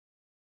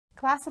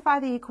Classify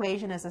the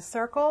equation as a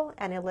circle,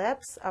 an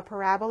ellipse, a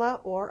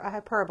parabola, or a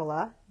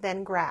hyperbola,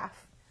 then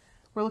graph.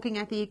 We're looking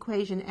at the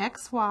equation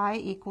xy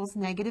equals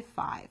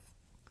 -5.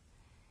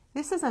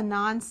 This is a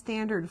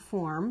non-standard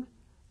form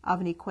of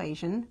an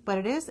equation, but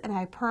it is an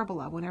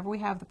hyperbola. Whenever we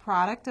have the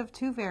product of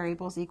two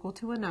variables equal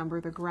to a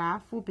number, the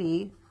graph will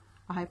be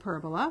a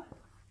hyperbola.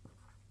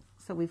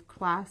 So we've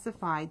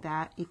classified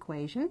that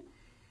equation.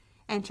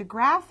 And to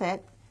graph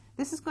it,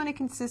 this is going to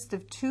consist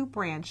of two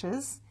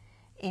branches.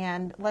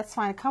 And let's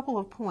find a couple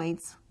of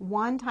points.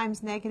 1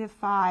 times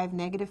 -5,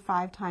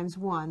 -5 times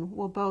 1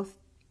 will both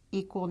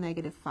equal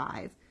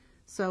 -5.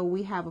 So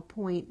we have a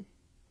point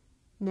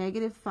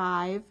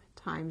 -5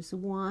 times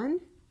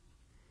 1,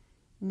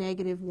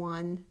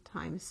 -1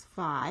 times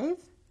 5,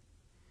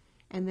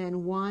 and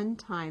then 1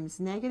 times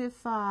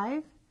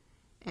 -5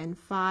 and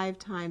 5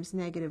 times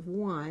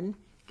 -1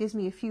 gives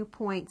me a few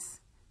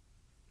points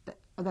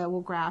that will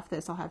graph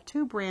this. I'll have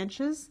two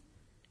branches,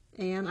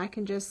 and I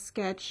can just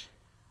sketch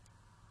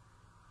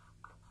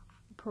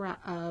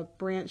a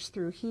branch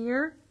through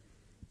here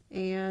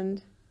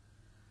and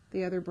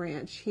the other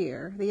branch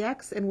here. The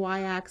x and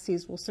y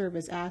axes will serve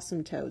as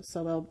asymptotes,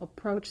 so they'll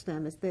approach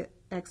them as the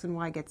x and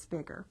y gets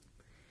bigger.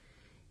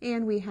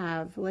 And we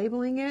have,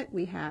 labeling it,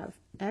 we have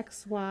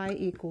xy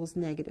equals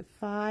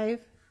 -5.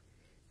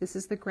 This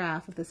is the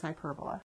graph of this hyperbola.